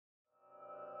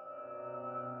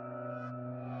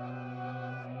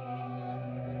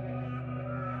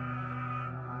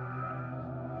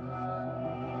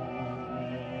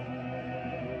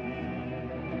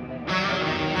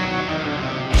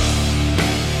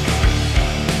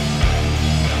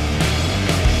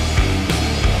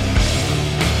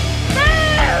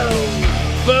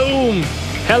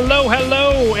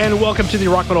Hello, and welcome to the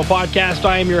Rock Metal Podcast.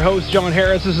 I am your host, John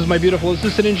Harris. This is my beautiful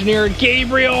assistant engineer,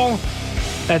 Gabriel.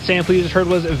 That sample you just heard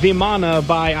was Vimana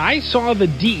by I Saw the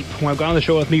Deep, who I've got on the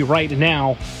show with me right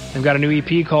now. I've got a new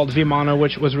EP called Vimana,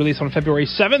 which was released on February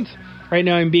 7th. Right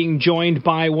now I'm being joined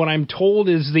by what I'm told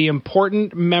is the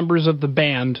important members of the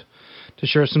band to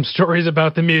share some stories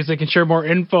about the music and share more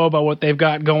info about what they've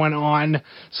got going on.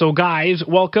 So guys,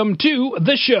 welcome to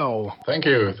the show. Thank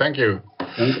you.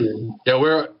 Yeah,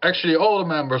 we're actually all the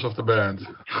members of the band.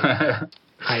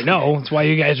 I know, that's why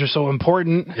you guys are so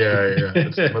important. Yeah,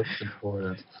 it's the most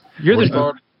important. You're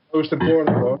the most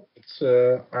important one. It's,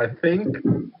 I think,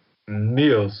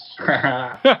 Niels.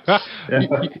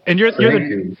 And you're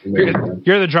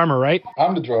the drummer, right?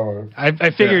 I'm the drummer.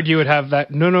 I figured you would have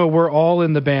that. No, we're all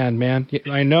in the band, man.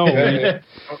 I know.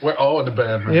 We're all in the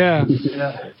band, man. Yeah.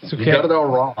 It's okay. You got it all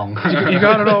wrong. You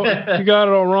got it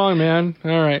all wrong, man.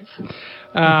 All right.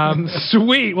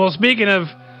 Sweet. Well, speaking of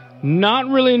not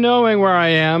really knowing where I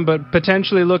am, but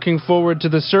potentially looking forward to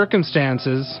the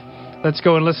circumstances, let's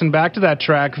go and listen back to that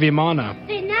track, Vimana.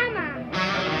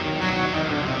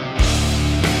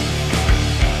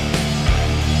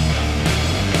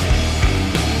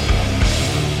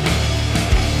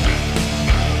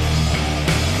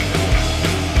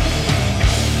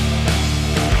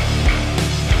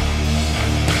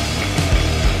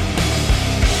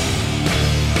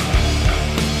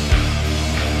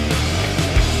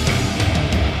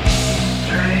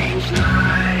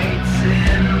 Lights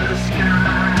in the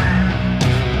sky,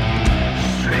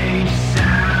 strange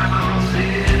sound.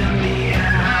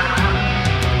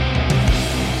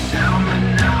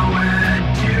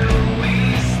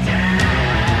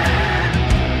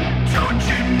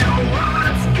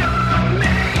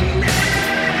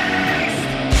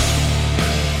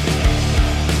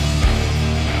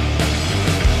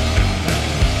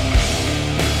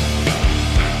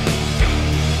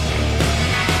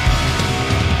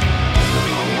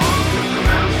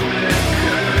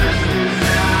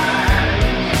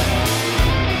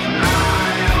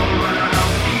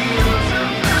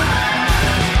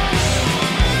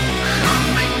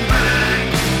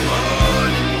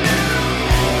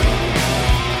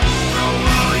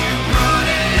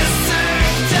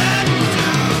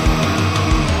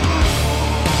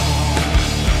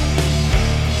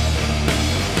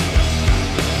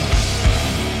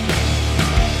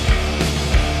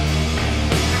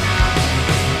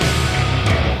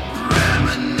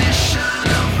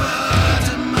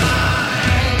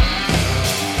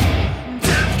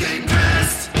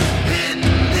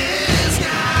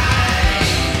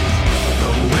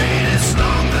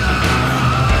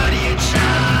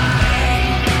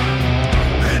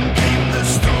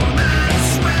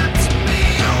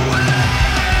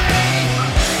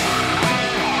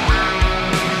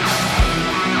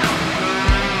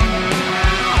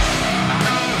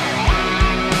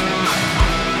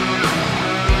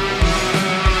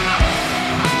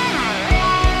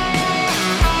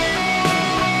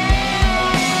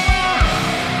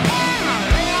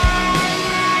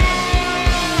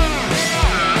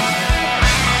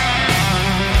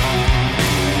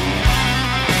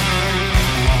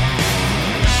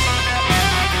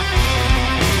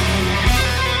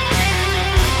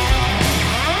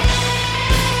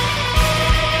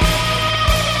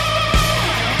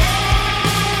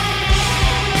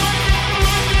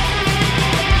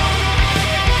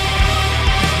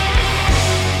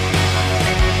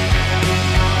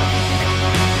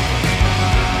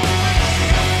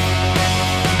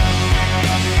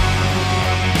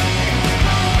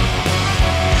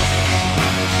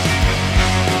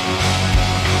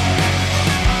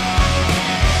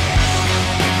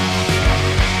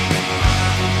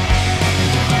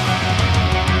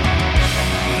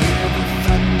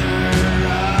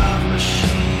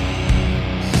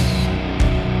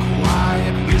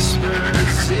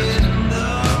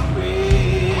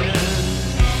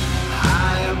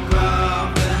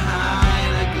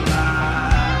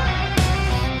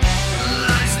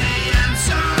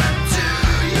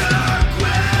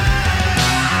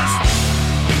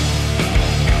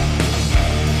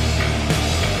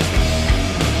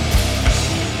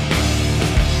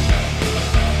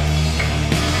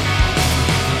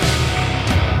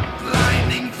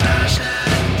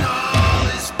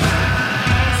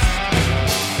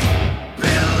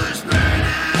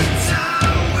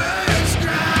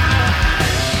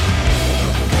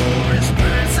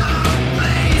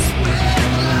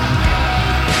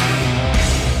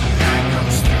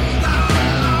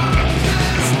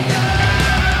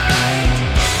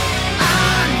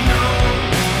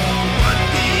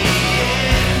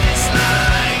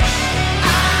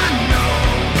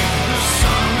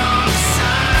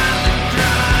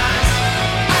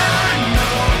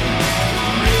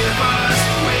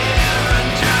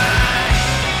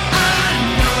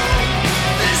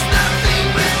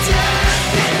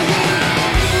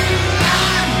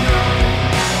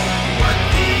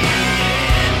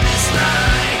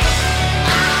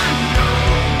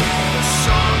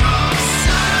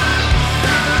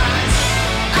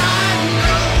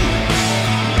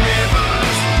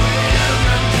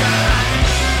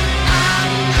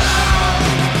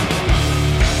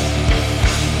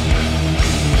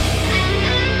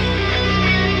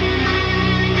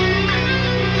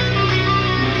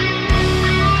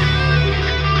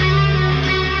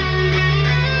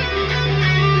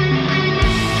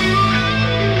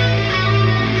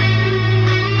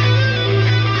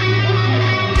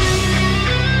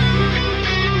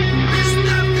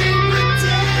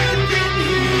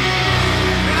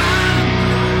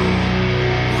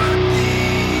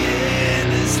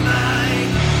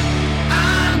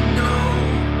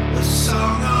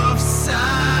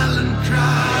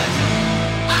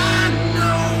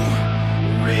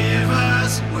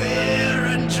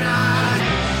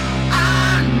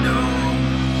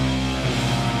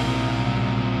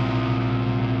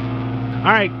 All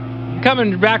right,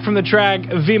 coming back from the track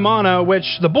Vimana, which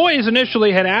the boys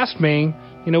initially had asked me,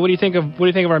 what do you think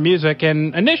of our music?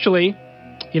 And initially,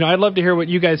 I'd love to hear what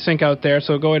you guys think out there.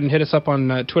 So go ahead and hit us up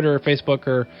on Twitter or Facebook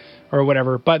or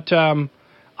whatever. But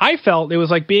I felt it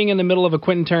was like being in the middle of a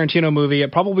Quentin Tarantino movie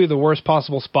at probably the worst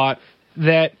possible spot.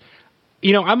 That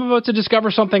I'm about to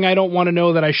discover something I don't want to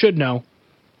know that I should know,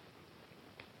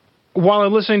 while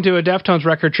I'm listening to a Deftones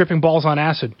record, tripping balls on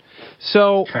acid.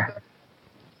 So.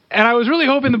 And I was really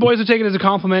hoping the boys would take it as a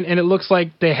compliment, and it looks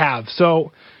like they have.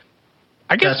 So,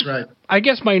 I guess that's right. I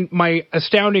guess my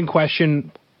astounding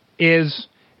question is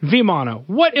Vimana.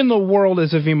 What in the world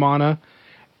is a Vimana,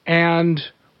 and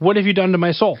what have you done to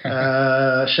my soul?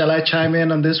 Shall I chime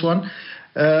in on this one?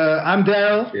 I'm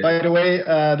Daryl, by the way,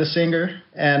 the singer,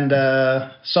 and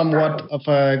somewhat of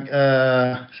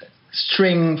a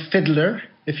string fiddler,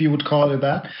 if you would call it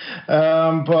that.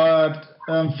 But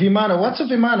Vimana, what's a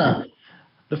Vimana?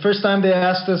 The first time they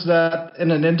asked us that in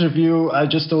an interview, I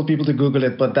just told people to Google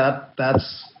it, but that's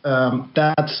a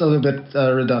little bit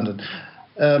redundant.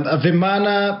 A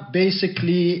Vimana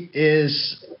basically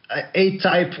is a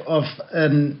type of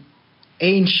an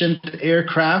ancient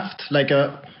aircraft, like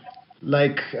a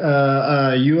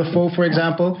UFO, for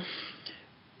example.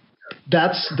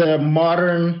 That's the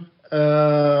modern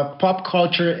pop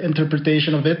culture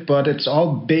interpretation of it, but it's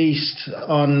all based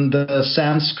on the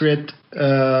Sanskrit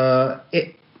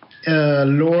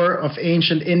lore of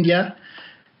ancient India,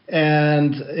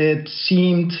 and it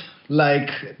seemed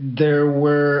like there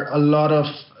were a lot of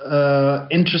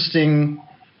interesting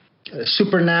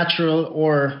supernatural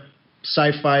or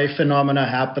sci-fi phenomena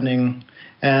happening,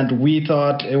 and we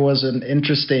thought it was an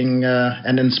interesting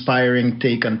and inspiring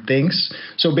take on things.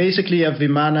 So basically a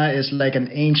Vimana is like an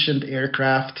ancient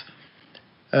aircraft.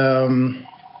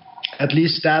 At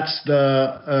least that's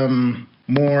the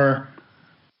more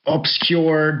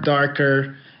obscure,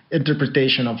 darker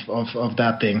interpretation of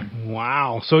that thing.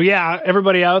 Wow. So yeah,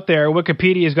 everybody out there,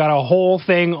 Wikipedia's got a whole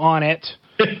thing on it.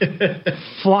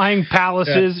 Flying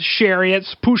palaces,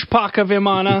 chariots, Pushpaka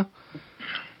Vimana.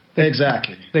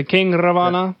 Exactly. The King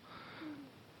Ravana.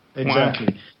 Yeah.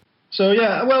 Exactly. Wow. So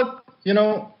yeah, well,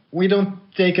 we don't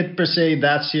take it per se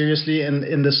that seriously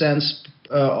in the sense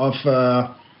of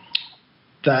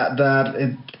that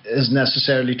it is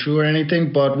necessarily true or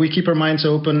anything, but we keep our minds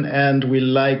open, and we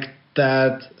like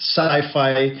that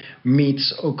sci-fi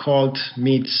meets occult,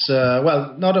 meets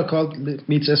not occult,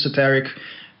 meets esoteric,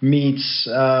 meets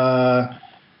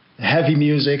heavy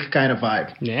music kind of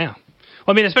vibe. Yeah. Well,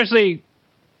 I mean, especially,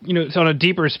 it's on a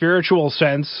deeper spiritual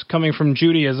sense, coming from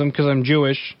Judaism, because I'm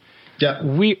Jewish. Yeah.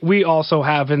 We also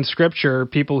have in Scripture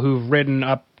people who've ridden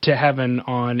up to heaven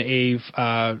on a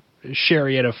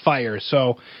chariot of fire.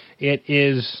 So it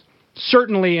is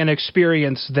certainly an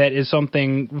experience that is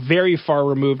something very far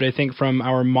removed, I think, from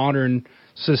our modern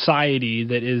society.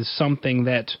 That is something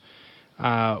that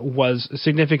was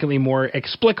significantly more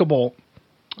explicable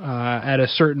at a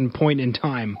certain point in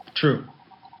time. True.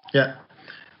 Yeah.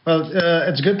 Well,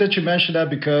 it's good that you mentioned that,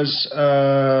 because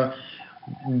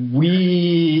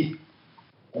we,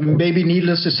 maybe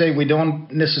needless to say, we don't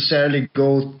necessarily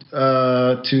go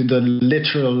to the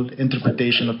literal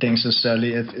interpretation of things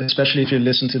necessarily, especially if you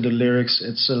listen to the lyrics.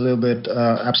 It's a little bit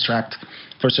abstract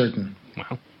for certain.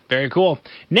 Wow. Very cool.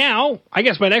 Now, I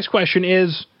guess my next question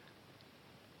is,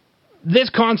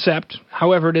 this concept,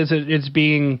 however it is it's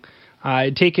being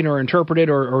taken or interpreted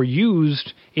or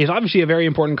used, is obviously a very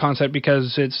important concept,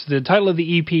 because it's the title of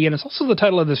the EP and it's also the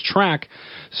title of this track.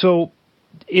 So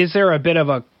is there a bit of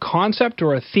a concept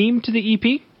or a theme to the EP?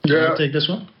 Yeah. I'll take this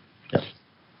one.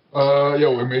 Yeah,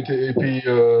 we made the EP.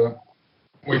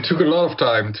 We took a lot of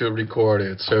time to record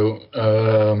it. So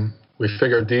we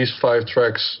figured these 5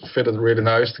 tracks fitted really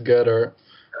nice together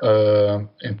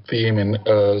in theme, in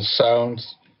sound,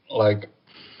 like...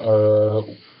 how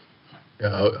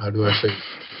do I say?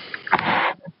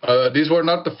 These were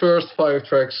not the first 5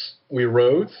 tracks we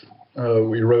wrote.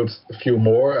 We wrote a few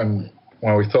more, and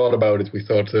when we thought about it, we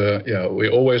thought, we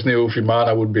always knew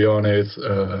Vimana would be on it.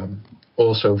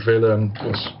 Also, Villain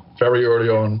was very early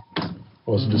on,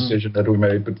 was a decision that we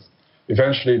made, but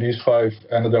eventually these 5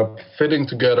 ended up fitting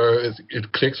together.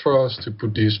 It clicked for us to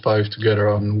put these 5 together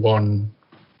on one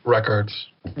record.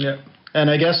 Yeah. And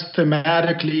I guess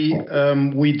thematically,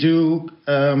 we do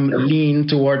lean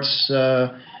towards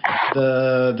the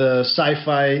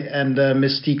sci-fi and the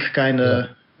mystique kind of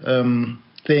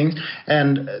thing.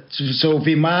 And so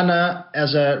Vimana,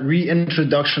 as a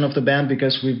reintroduction of the band,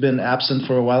 because we've been absent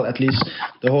for a while, at least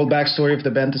the whole backstory of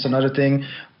the band is another thing.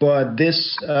 But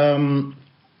this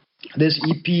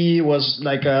EP was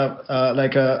like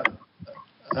a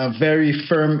a very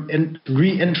firm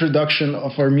reintroduction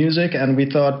of our music, and we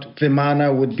thought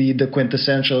Vimana would be the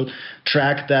quintessential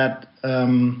track that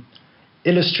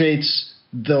illustrates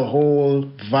the whole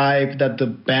vibe that the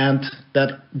band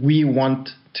that we want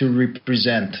to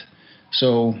represent.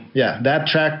 So yeah, that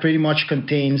track pretty much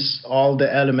contains all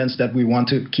the elements that we want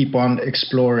to keep on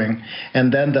exploring.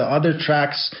 And then the other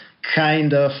tracks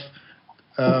kind of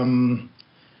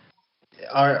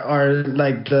are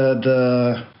like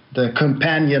the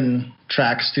companion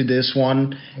tracks to this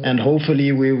one, and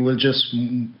hopefully we will just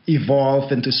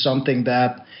evolve into something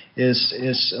that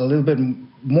is a little bit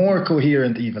more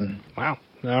coherent even. Wow.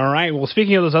 All right. Well,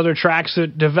 speaking of those other tracks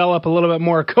that develop a little bit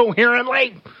more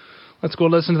coherently, let's go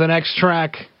listen to the next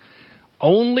track,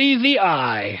 Only the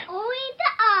Eye. Only the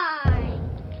eye.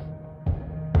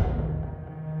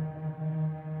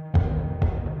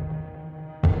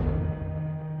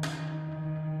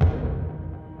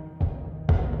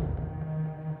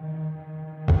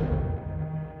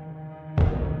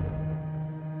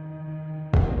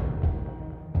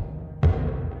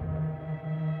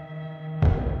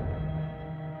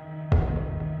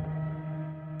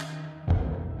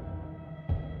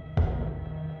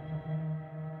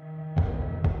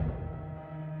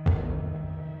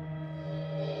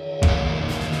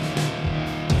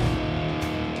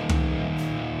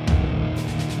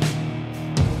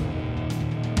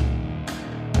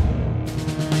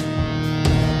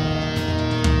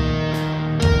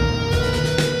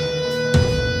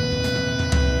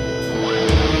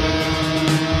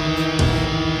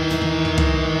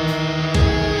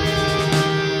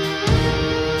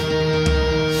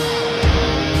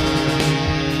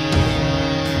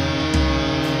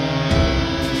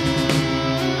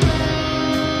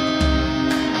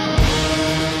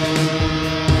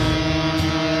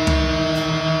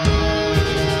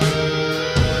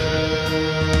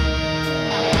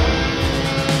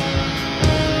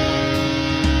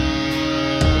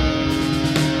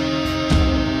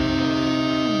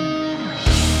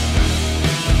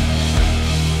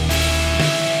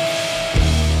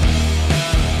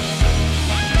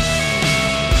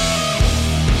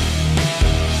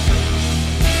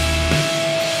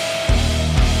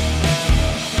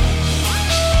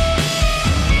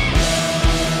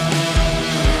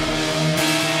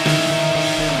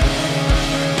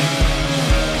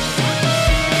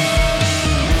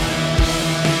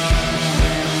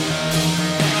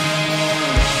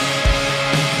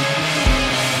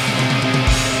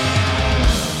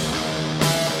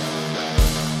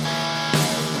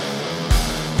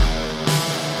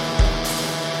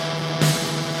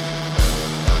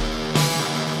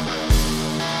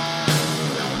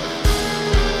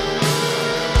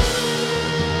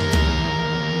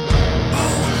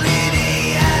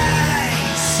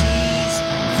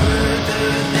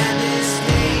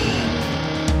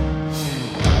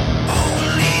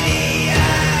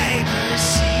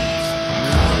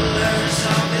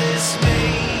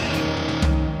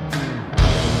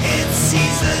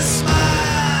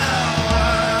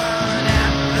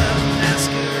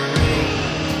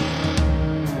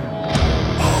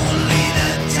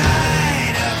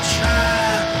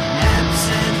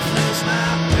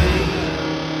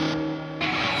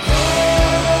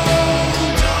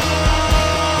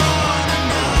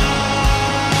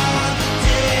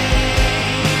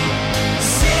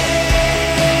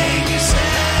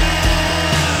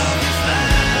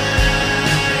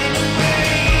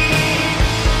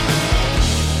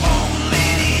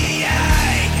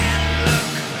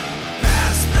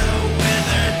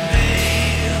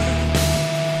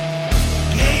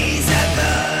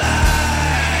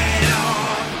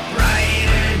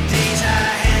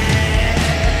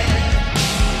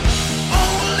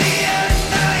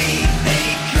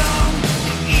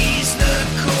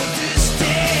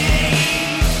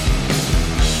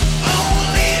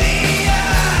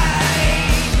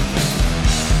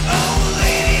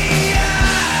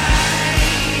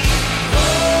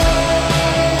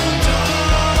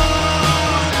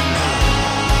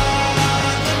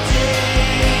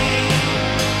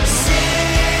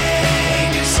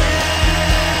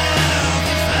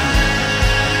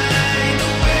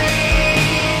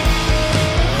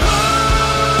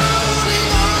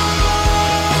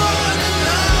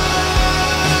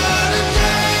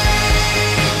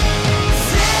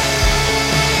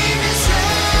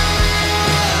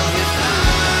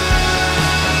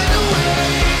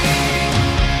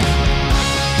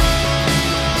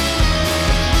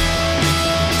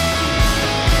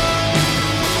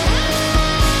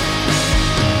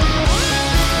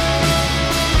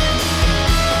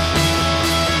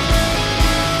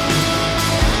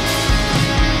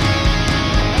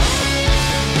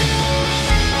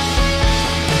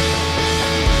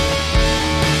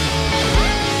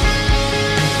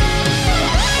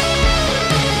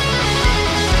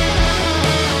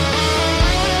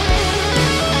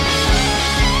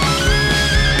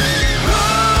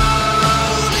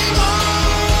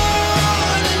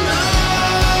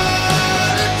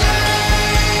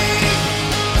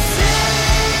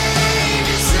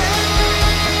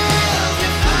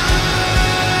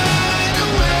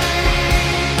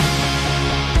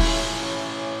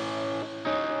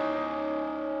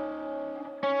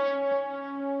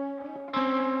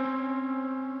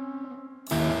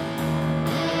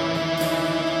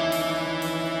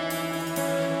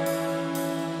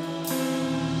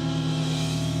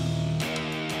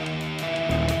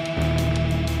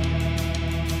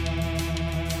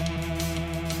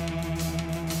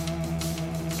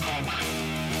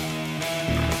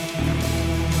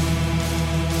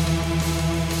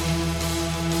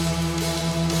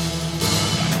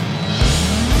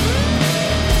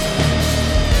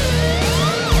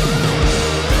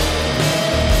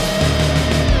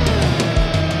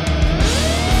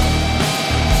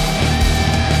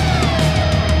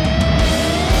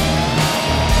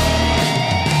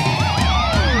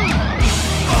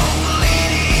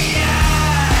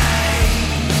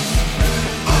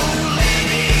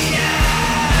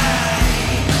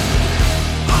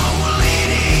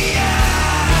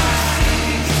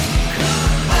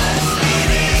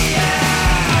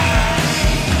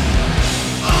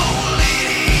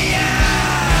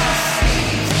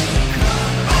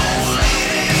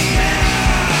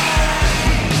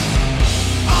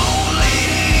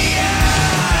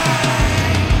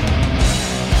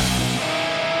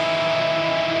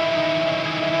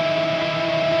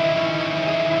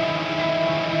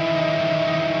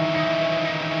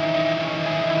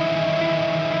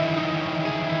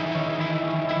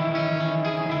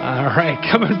 All right,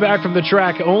 coming back from the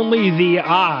track Only the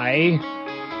Eye.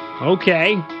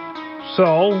 Okay,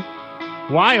 so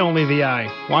why only the eye?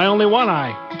 Why only one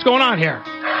eye? What's going on here?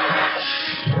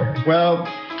 Well,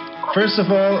 first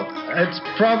of all, it's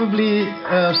probably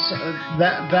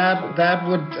that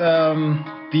would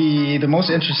be the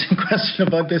most interesting question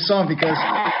about this song, because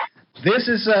this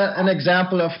is an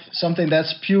example of something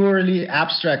that's purely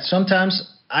abstract.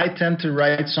 Sometimes I tend to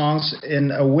write songs in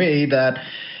a way that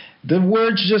the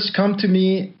words just come to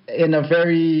me in a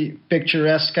very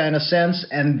picturesque kind of sense,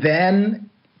 and then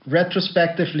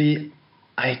retrospectively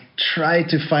I try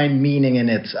to find meaning in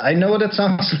it. I know that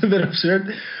sounds a little bit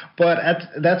absurd, but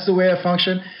that's the way I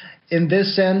function. In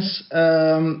this sense,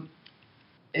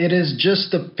 it is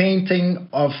just the painting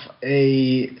of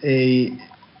a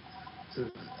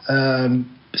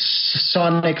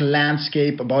sonic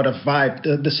landscape about a vibe.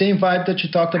 The same vibe that you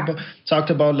talked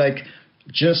about, like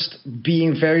just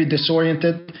being very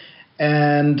disoriented.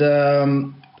 And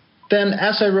then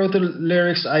as I wrote the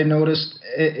lyrics, I noticed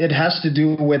it has to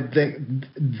do with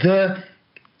the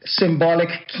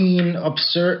symbolic, keen,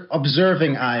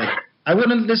 observing eye. I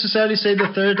wouldn't necessarily say the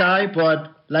third eye, but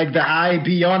like the eye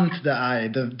beyond the eye,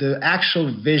 the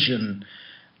actual vision,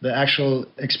 the actual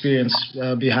experience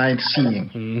behind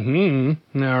seeing.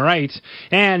 Mm-hmm. All right.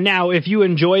 And now, if you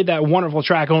enjoyed that wonderful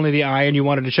track, Only the Eye, and you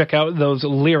wanted to check out those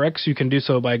lyrics, you can do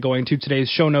so by going to today's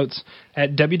show notes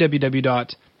at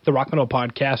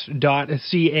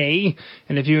www.therockmetalpodcast.ca.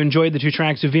 And if you enjoyed the two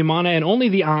tracks of Vimana and Only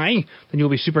the Eye, then you'll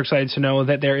be super excited to know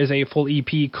that there is a full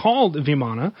EP called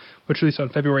Vimana, which released on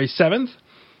February 7th.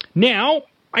 Now,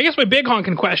 I guess my big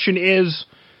honking question is,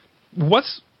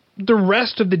 what's the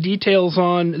rest of the details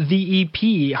on the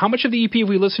EP? How much of the EP have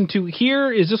we listened to here?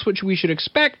 Is this what we should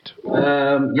expect?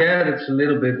 Yeah, that's a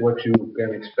little bit what you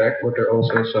can expect, but there are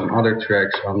also some other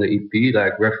tracks on the EP,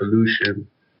 like Revolution,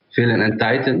 Villain and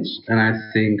Titans, and I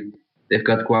think they've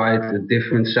got quite a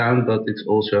different sound, but it's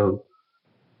also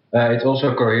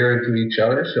coherent to each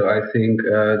other. So I think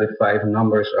the 5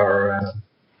 numbers are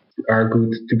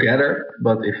good together,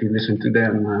 but if you listen to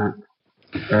them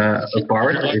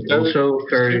apart, it also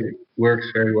works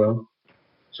very well.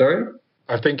 Sorry?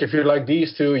 I think if you like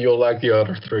these two, you'll like the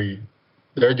other 3.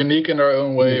 They're unique in their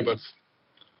own way, but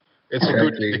it's a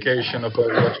good indication of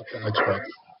what you can expect.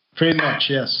 Pretty much,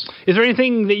 yes. Is there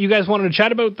anything that you guys wanted to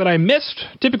chat about that I missed?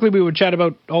 Typically, we would chat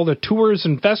about all the tours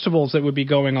and festivals that would be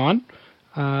going on,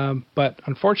 but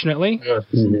unfortunately... Yeah,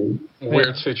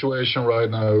 weird situation right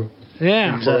now.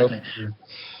 Yeah. Exactly.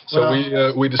 So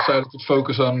we decided to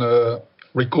focus on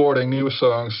recording new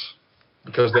songs,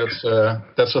 because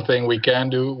that's a thing we can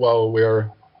do while we are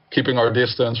keeping our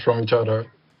distance from each other.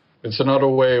 It's another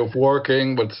way of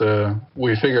working, but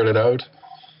we figured it out.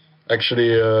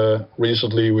 Actually,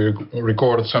 recently we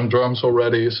recorded some drums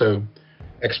already, so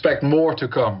expect more to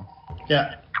come.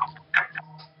 Yeah,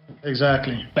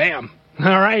 exactly. Bam.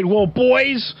 All right, well,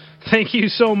 boys, thank you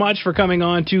so much for coming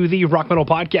on to the Rock Metal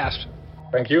Podcast.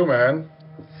 Thank you, man.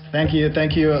 Thank you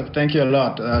a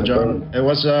lot, John. It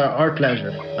was our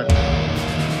pleasure.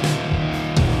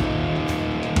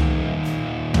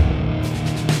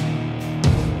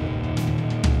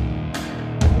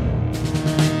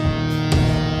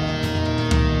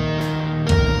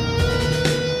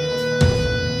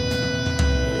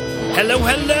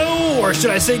 Hello, or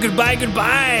should I say goodbye?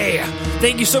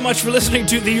 Thank you so much for listening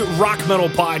to the Rock Metal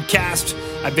Podcast.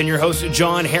 I've been your host,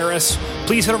 John Harris.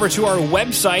 Please head over to our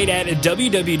website at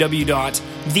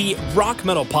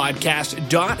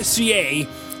www.therockmetalpodcast.ca.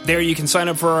 There you can sign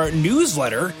up for our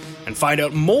newsletter and find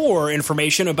out more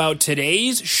information about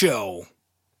today's show.